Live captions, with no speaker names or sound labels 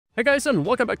Hey guys, and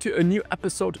welcome back to a new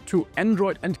episode to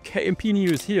Android and KMP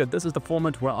news here. This is the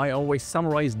format where I always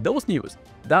summarize those news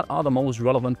that are the most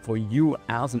relevant for you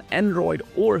as an Android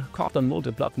or Kotlin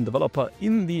multi-platform developer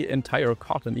in the entire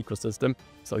Kotlin ecosystem,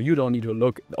 so you don't need to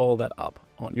look all that up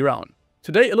on your own.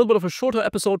 Today, a little bit of a shorter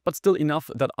episode, but still enough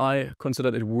that I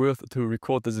considered it worth to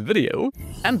record this video.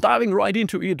 And diving right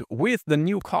into it with the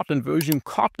new Kotlin version,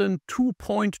 Kotlin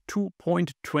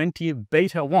 2.2.20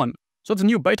 Beta 1. So it's a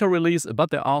new beta release, but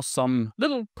there are some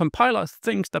little compiler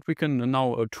things that we can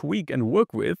now tweak and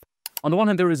work with. On the one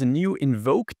hand, there is a new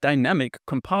invoke dynamic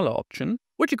compiler option,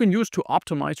 which you can use to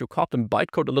optimize your Kotlin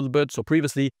bytecode a little bit. So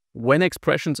previously, when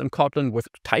expressions in Kotlin with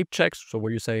type checks, so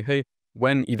where you say, hey,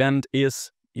 when event is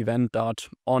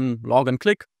event.on log and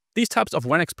click, these types of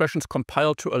when expressions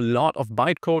compile to a lot of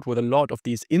bytecode with a lot of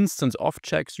these instance of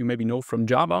checks you maybe know from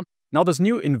Java. Now, this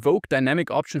new invoke dynamic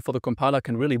option for the compiler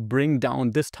can really bring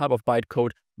down this type of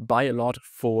bytecode by a lot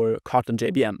for Kotlin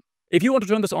JVM. If you want to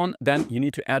turn this on, then you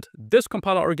need to add this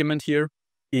compiler argument here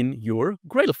in your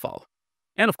Gradle file.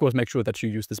 And of course, make sure that you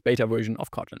use this beta version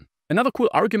of Kotlin. Another cool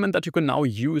argument that you can now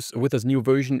use with this new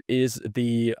version is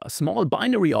the small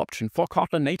binary option for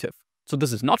Kotlin native. So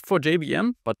this is not for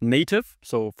JVM, but native.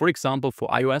 So for example, for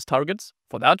iOS targets.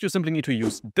 For that, you simply need to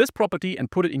use this property and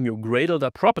put it in your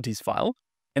Gradle.properties file.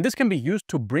 And this can be used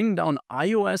to bring down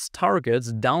iOS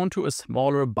targets down to a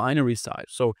smaller binary size.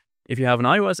 So if you have an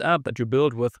iOS app that you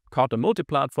build with Kotlin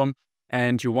Multiplatform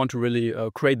and you want to really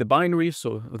create the binary,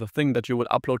 so the thing that you would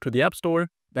upload to the App Store,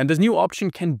 then this new option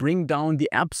can bring down the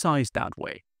app size that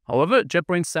way. However,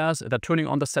 JetBrains says that turning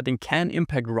on the setting can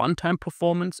impact runtime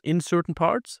performance in certain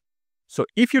parts. So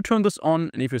if you turn this on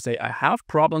and if you say, I have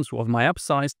problems with my app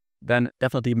size, then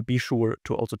definitely be sure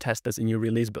to also test this in your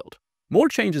release build. More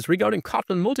changes regarding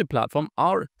Kotlin multiplatform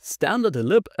are standard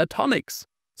lib atomics.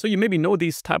 So you maybe know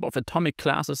these type of atomic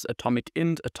classes, atomic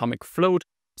int, atomic float.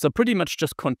 So pretty much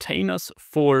just containers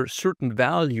for certain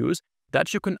values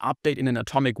that you can update in an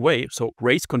atomic way, so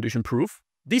race condition proof.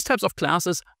 These types of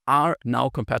classes are now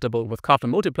compatible with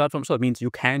Kotlin multiplatform, so it means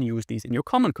you can use these in your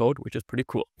common code, which is pretty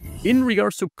cool. In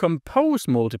regards to Compose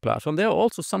multiplatform, there are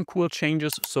also some cool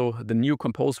changes. So the new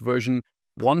Compose version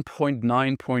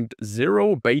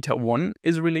 1.9.0 beta 1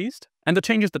 is released. And the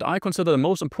changes that I consider the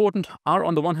most important are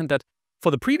on the one hand that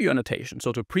for the preview annotation,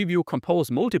 so to preview Compose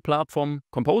multiplatform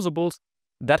composables,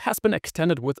 that has been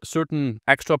extended with certain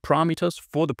extra parameters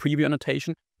for the preview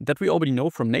annotation that we already know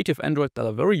from native Android that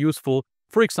are very useful.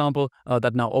 For example,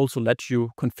 that now also lets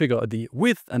you configure the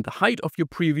width and the height of your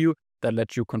preview, that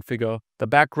lets you configure the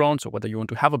background, so whether you want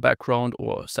to have a background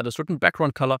or set a certain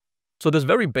background color. So this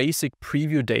very basic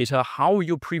preview data, how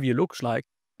your preview looks like,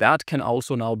 that can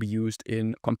also now be used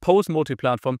in Compose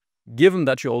multiplatform, given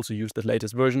that you also use the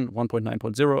latest version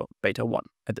 1.9.0 beta 1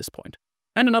 at this point.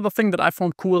 And another thing that I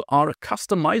found cool are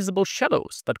customizable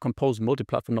shadows that Compose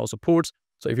multiplatform now supports.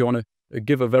 So if you want to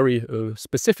give a very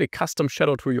specific custom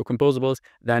shadow to your composables,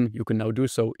 then you can now do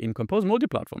so in Compose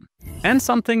multiplatform. And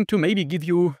something to maybe give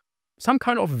you some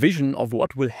kind of vision of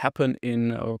what will happen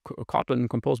in Kotlin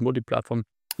Compose multiplatform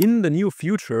in the near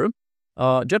future.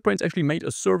 JetBrains actually made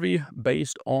a survey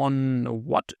based on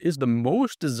what is the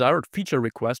most desired feature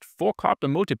request for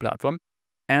Kotlin multiplatform,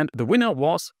 and the winner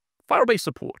was Firebase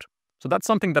support. So that's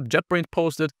something that JetBrains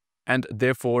posted, and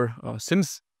therefore,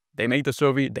 since they made the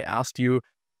survey, they asked you,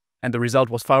 and the result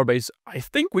was Firebase. I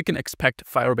think we can expect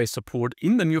Firebase support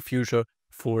in the near future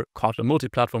for Kotlin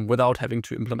multiplatform without having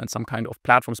to implement some kind of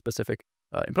platform-specific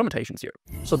implementations here.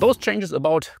 So those changes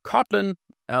about Kotlin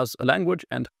as a language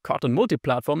and Kotlin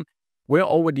multiplatform were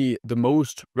already the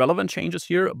most relevant changes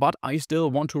here, but I still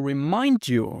want to remind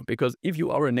you, because if you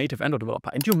are a native Android developer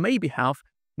and you maybe have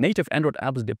native Android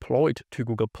apps deployed to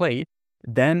Google Play,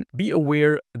 then be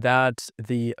aware that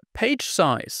the page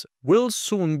size will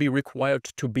soon be required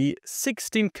to be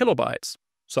 16 kilobytes.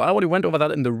 So I already went over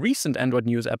that in the recent Android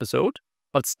news episode,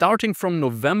 but starting from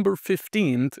November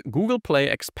 15th, Google Play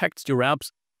expects your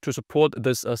apps to support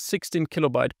this 16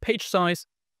 kilobyte page size.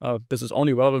 This is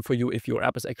only relevant for you if your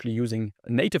app is actually using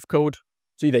native code.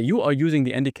 So either you are using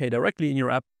the NDK directly in your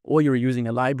app or you're using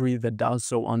a library that does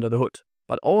so under the hood.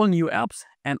 But all new apps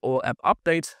and all app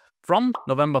updates from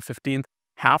November 15th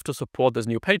have to support this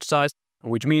new page size,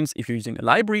 which means if you're using a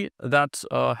library that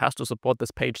has to support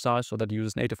this page size, so that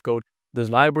uses native code, this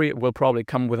library will probably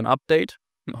come with an update,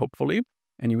 hopefully,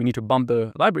 and you need to bump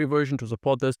the library version to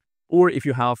support this. Or if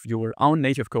you have your own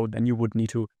native code, then you would need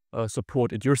to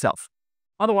support it yourself.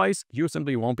 Otherwise, you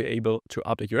simply won't be able to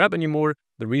update your app anymore.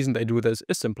 The reason they do this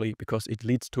is simply because it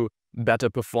leads to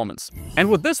better performance. And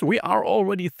with this, we are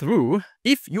already through.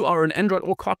 If you are an Android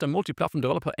or Kotlin multi-platform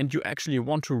developer and you actually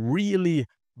want to really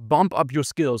bump up your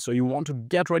skills, so you want to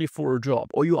get ready for a job,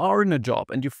 or you are in a job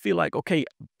and you feel like, okay,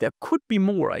 there could be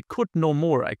more, I could know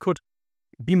more, I could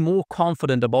be more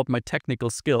confident about my technical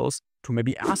skills, to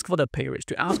maybe ask for that pay raise,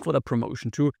 to ask for that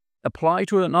promotion, to apply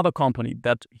to another company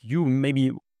that you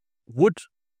maybe would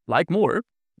like more,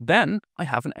 then I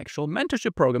have an actual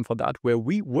mentorship program for that, where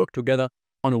we work together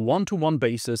on a one-to-one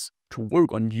basis to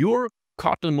work on your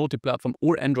Kotlin multi-platform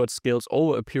or Android skills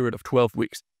over a period of 12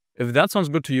 weeks. If that sounds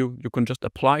good to you, you can just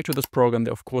apply to this program.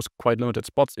 There are, of course, quite limited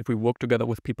spots if we work together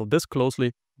with people this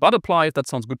closely, but apply if that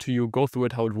sounds good to you, go through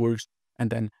it, how it works, and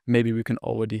then maybe we can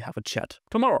already have a chat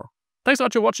tomorrow. Thanks so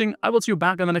much for watching. I will see you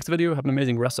back in the next video. Have an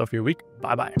amazing rest of your week.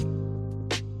 Bye-bye.